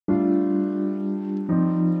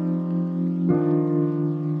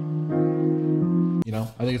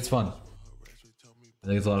I think it's fun. I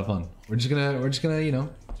think it's a lot of fun. We're just gonna, you know,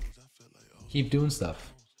 keep doing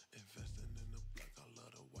stuff.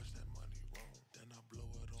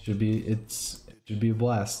 Should be a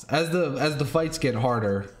blast. As the fights get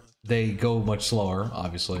harder, they go much slower,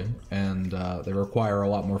 obviously, and they require a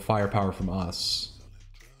lot more firepower from us.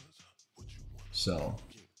 So,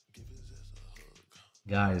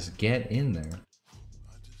 guys, get in there.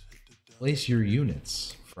 Place your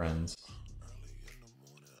units, friends.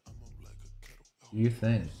 Do your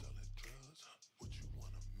thing.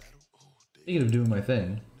 Speaking of doing my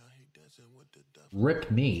thing,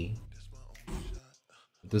 rip me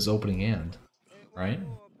with this opening hand, right?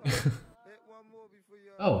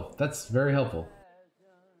 Oh, that's very helpful.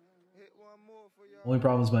 Only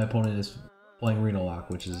problem is my opponent is playing Reno Lock,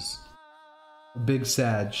 which is a big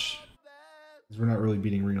sag. Because we're not really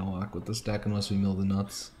beating Reno Lock with this deck unless we mill the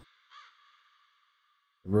nuts.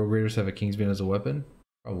 The Rogue Raiders have a Kingsbane as a weapon?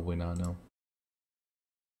 Probably not, no.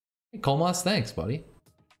 Hey, Colmas, thanks, buddy.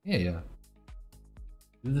 Yeah.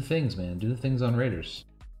 Do the things, man. Do the things on Raiders.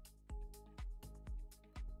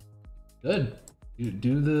 Good.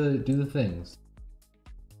 Do the things.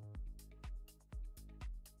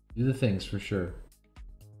 Do the things for sure.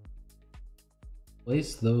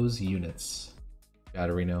 Place those units. Got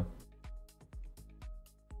it, Reno.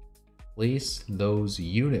 Place those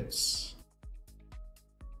units.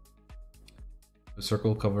 The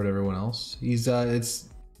circle covered everyone else. He's it's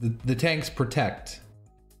the tanks protect.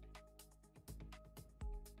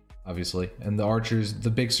 Obviously. And the archers, the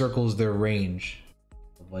big circle is their range.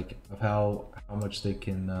 Of how much they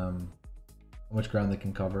can how much ground they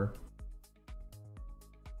can cover.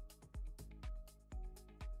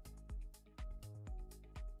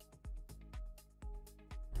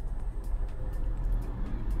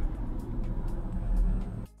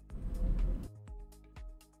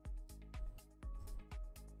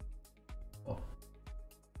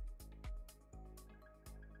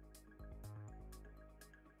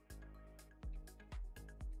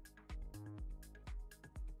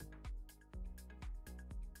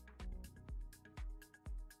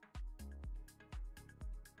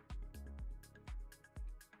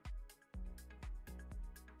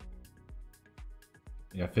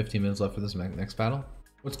 Yeah, 15 minutes left for this next battle.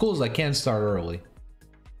 What's cool is I can start early.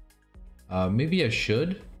 Maybe I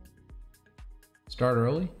should start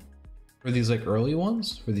early for these like early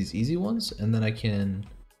ones, for these easy ones, and then I can.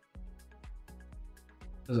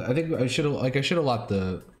 I think I should have locked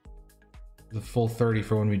the full 30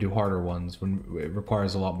 for when we do harder ones when it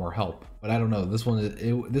requires a lot more help. But I don't know. This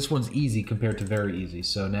one's easy compared to very easy.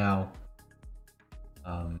 So now,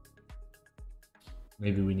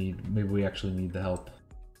 maybe we actually need the help.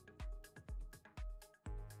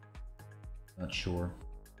 Not sure.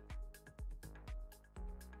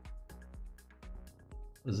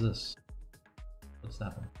 What is this? What's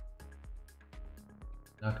that one?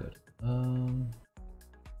 Not good.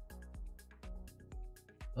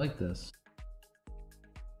 I like this.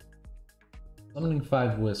 Summoning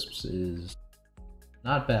 5 wisps is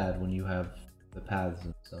not bad when you have the paths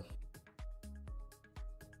and stuff.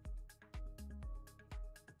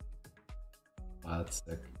 Wow, that's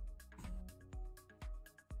sick.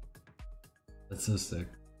 That's so sick.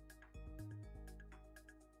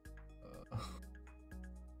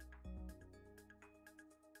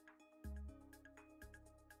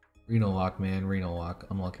 Reno Lock, man. Reno Lock.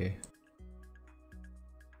 Unlucky.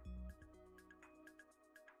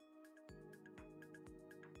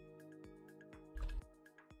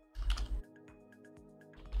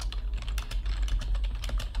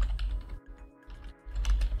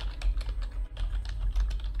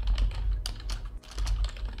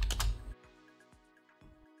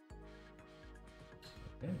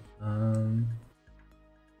 Okay.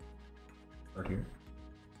 Start here.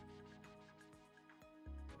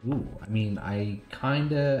 Ooh, I mean, I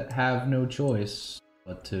kinda have no choice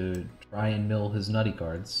but to try and mill his nutty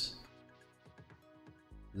cards.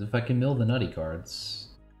 Because if I can mill the nutty cards,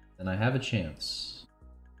 then I have a chance.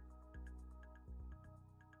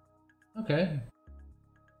 Okay.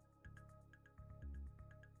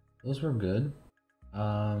 Those were good.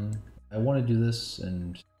 I want to do this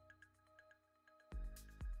and...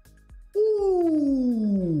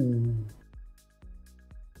 Ooh!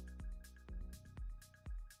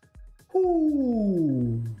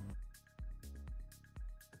 Ooh!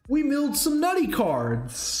 We milled some nutty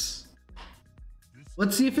cards!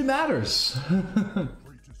 Let's see if it matters.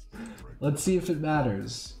 Let's see if it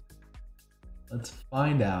matters. Let's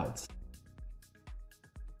find out.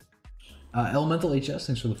 Elemental HS,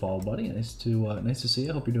 thanks for the follow, buddy. Nice to see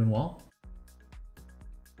you. Hope you're doing well.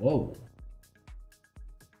 Whoa.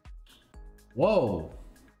 Whoa.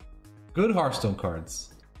 Good Hearthstone cards.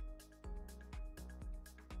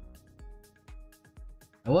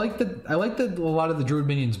 I like that a lot of the Druid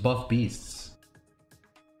minions buff beasts.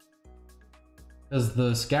 Because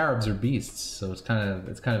the scarabs are beasts, so it's kind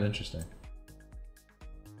of interesting.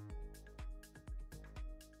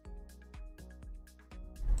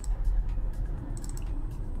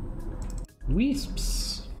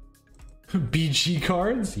 Wisps. BG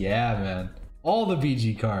cards? Yeah, man. All the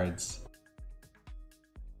BG cards.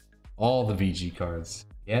 All the BG cards.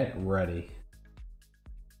 Get ready.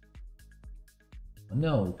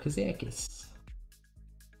 No, Kazakis.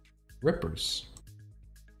 Rippers.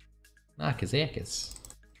 Not Kazakis.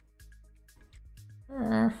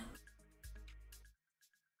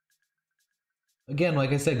 Again,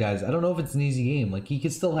 like I said, guys, I don't know if it's an easy game. Like, he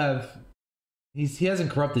could still have... He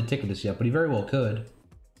hasn't corrupted Ticketus yet, but he very well could.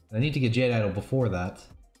 I need to get Jade Idol before that.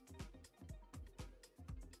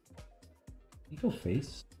 Can you go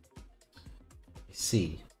face?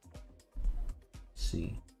 C.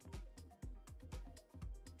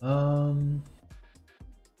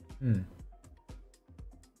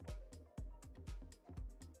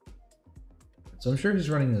 So I'm sure he's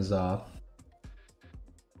running this off,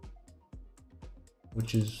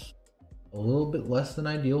 which is a little bit less than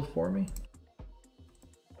ideal for me.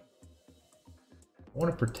 I want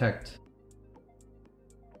to protect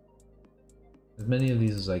as many of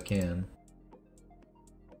these as I can.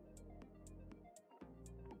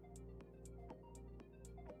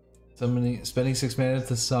 Spending 6 mana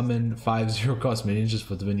to summon 5 0-cost minions just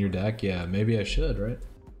put them in your deck? Yeah, maybe I should, right?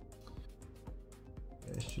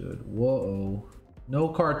 I should. Whoa. No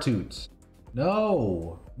Cartoots.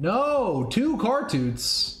 No! No! 2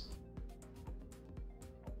 Cartoots!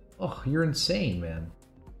 Oh, you're insane, man.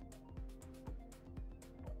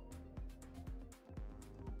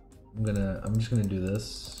 I'm just gonna do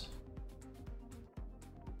this.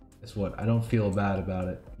 Guess what? I don't feel bad about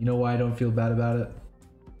it. You know why I don't feel bad about it?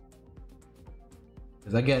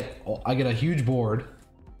 Because I get a huge board,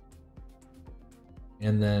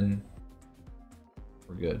 and then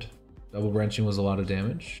we're good. Double Branching was a lot of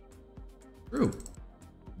damage. True.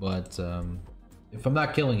 But if I'm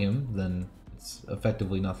not killing him, then it's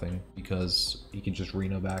effectively nothing because he can just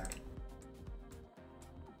Reno back.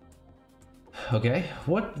 Okay,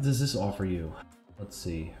 what does this offer you? Let's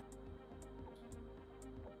see.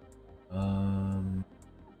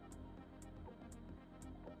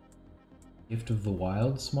 Gift of the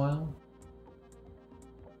Wild Smile?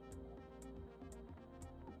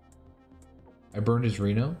 I burned his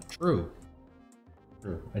Reno? True.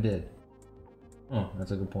 True, I did. Oh,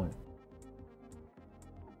 that's a good point.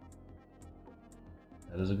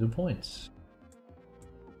 That is a good point.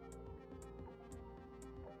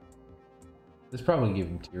 This probably gave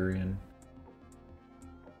him Tyrion.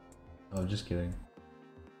 Oh, just kidding.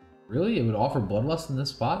 Really? It would offer Bloodlust in this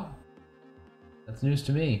spot? That's news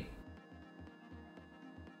to me.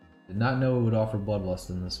 Did not know it would offer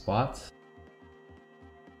Bloodlust in this spot.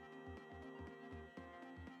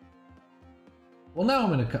 Well, now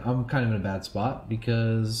I'm kind of in a bad spot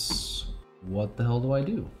because what the hell do I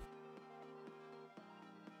do?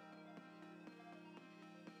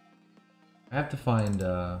 I have to find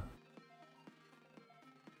the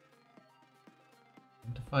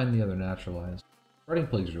other naturalized. Spreading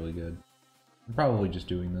Plague's really good. I'm probably just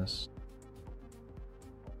doing this.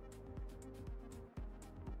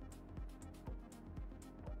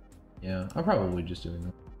 Yeah, I'm probably just doing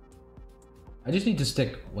that. I just need to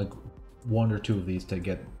stick like 1 or 2 of these to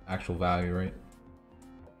get actual value, right?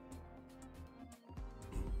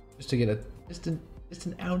 Just to get just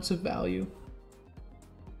an ounce of value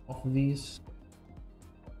off of these.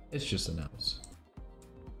 It's just an ounce.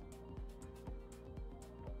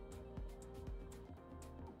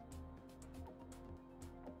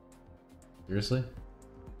 Seriously?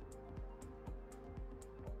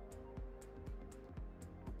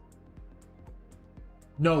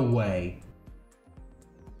 No way.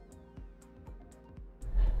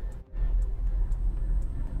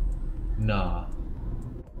 Nah.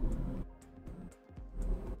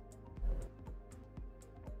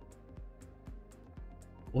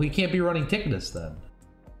 Well, he can't be running Ticketus then.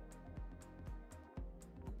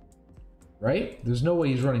 Right? There's no way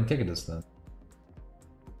he's running Ticketus then.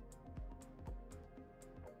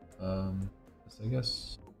 I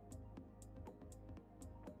guess.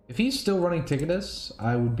 If he's still running Ticketus,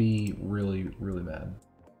 I would be really, really mad.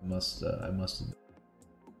 I must. I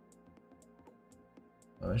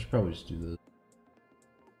should probably just do this.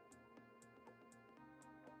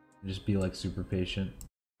 Just be like super patient.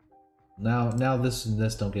 Now this and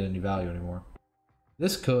this don't get any value anymore.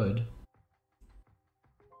 This could.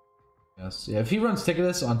 Yes. Yeah, if he runs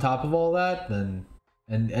Ticketus on top of all that, then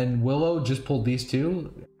and Willow just pulled these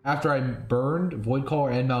two. After I burned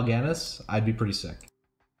Voidcaller and Mal'Ganis, I'd be pretty sick.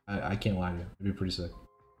 I can't lie to you. I'd be pretty sick.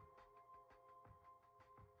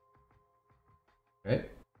 Okay.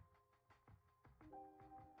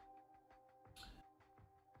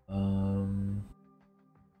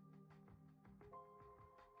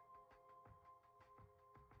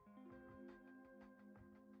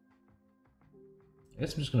 I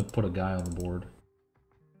guess I'm just gonna put a guy on the board.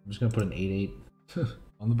 I'm just gonna put an 8/8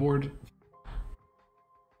 on the board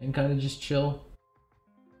and kind of just chill.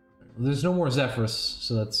 There's no more Zephyrus,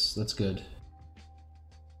 so that's good.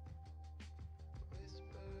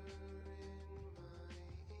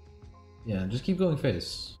 Yeah, just keep going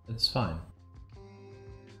face. It's fine.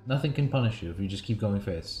 Nothing can punish you if you just keep going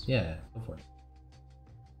face. Yeah, go for it.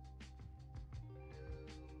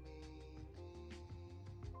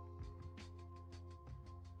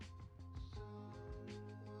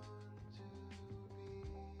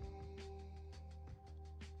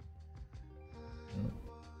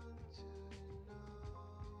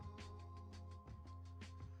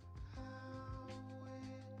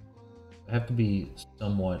 I have to be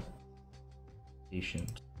somewhat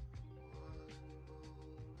patient.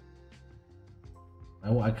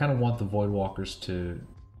 I kind of want the Voidwalkers to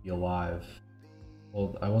be alive.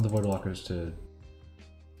 Well, I want the Voidwalkers to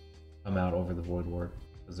come out over the Void Ward,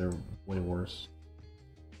 because they're way worse.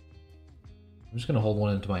 I'm just gonna hold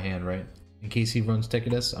one into my hand, right? In case he runs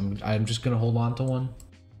Ticketus, I'm just gonna hold on to one.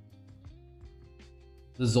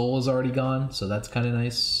 The Zola's already gone, so that's kind of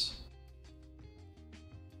nice.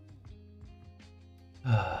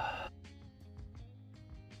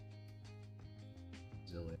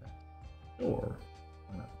 Zillia. Sure.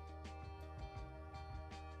 Why not?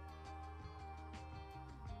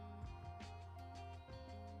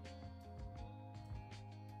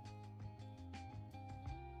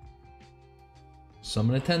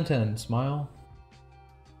 Summon a 10/10. Smile.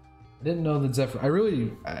 I didn't know that Zephyr.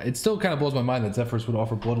 It still kind of blows my mind that Zephyrus would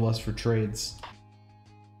offer Bloodlust for trades.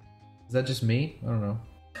 Is that just me? I don't know.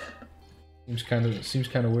 Seems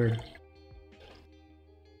kind of weird.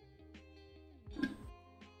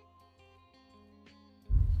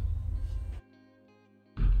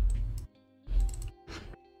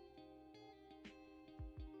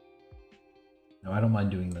 No, I don't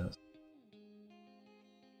mind doing this.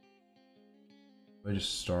 Do I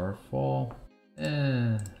just Starfall?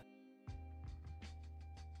 Eh.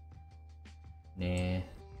 Nah.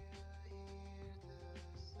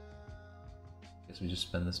 Guess we just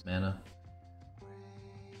spend this mana.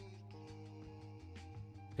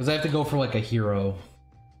 Because I have to go for like a hero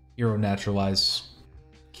naturalize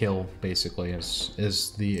kill, basically,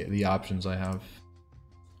 is the options I have.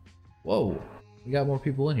 Whoa, we got more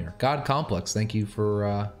people in here. God Complex, thank you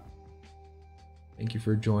for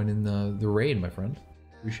joining the raid, my friend.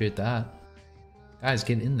 Appreciate that. Guys,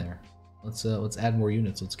 get in there. Let's add more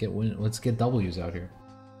units. Let's get W's out here.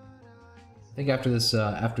 I think after this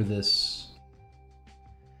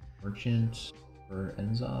Merchant for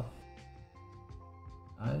Enzoth.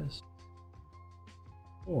 Guys.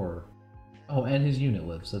 Or oh, and his unit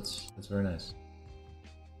lives. That's very nice.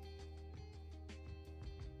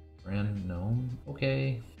 Grand Gnome.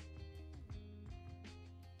 Okay.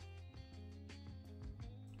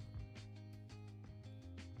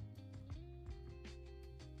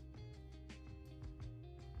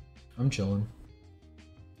 I'm chilling.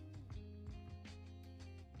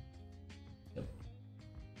 Yep.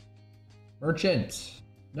 Merchant.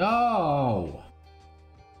 No.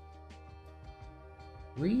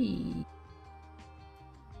 Read.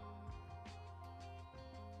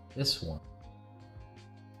 This one.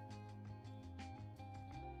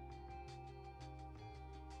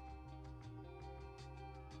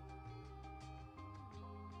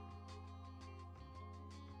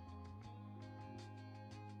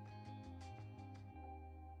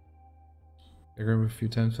 I remember a few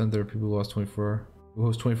times when there are people who host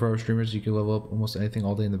 24-hour streamers. You can level up almost anything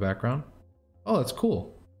all day in the background. Oh, that's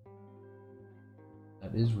cool.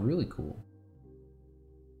 That is really cool.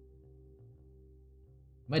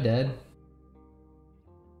 Am I dead?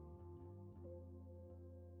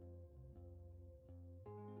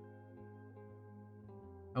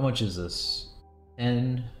 How much is this?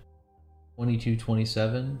 10, 22,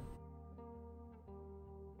 27.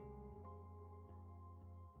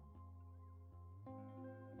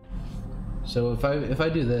 So if I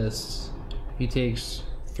do this, he takes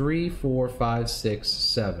 3, 4, 5, 6,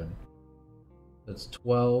 7. That's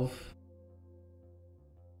 12.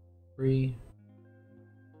 3,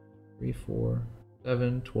 4,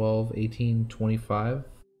 7, 12, 18, 25.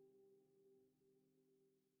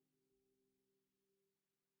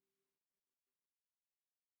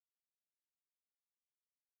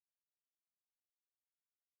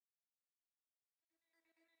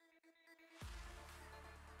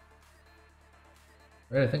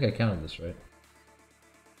 Right, I think I counted this right.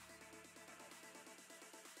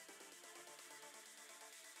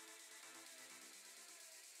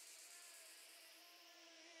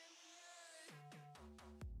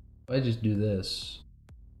 If I just do this,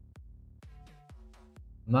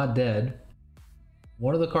 I'm not dead.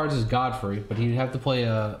 One of the cards is Godfrey, but he'd have to play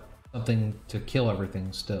something to kill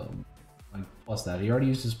everything still. Like, plus that. He already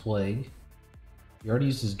used his Plague. He already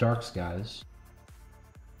used his Dark Skies.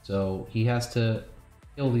 So he has to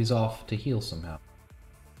kill these off to heal somehow.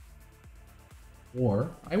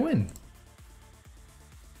 Or I win.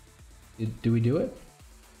 Do we do it?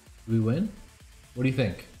 Do we win? What do you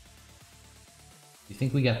think? Do you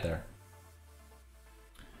think we get there?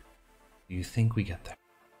 Do you think we get there?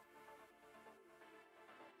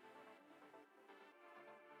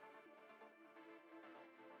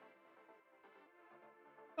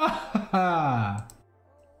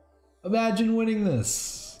 Imagine winning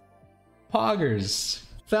this. Poggers.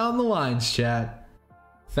 Found the lines, chat.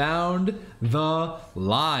 Found the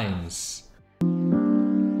lines.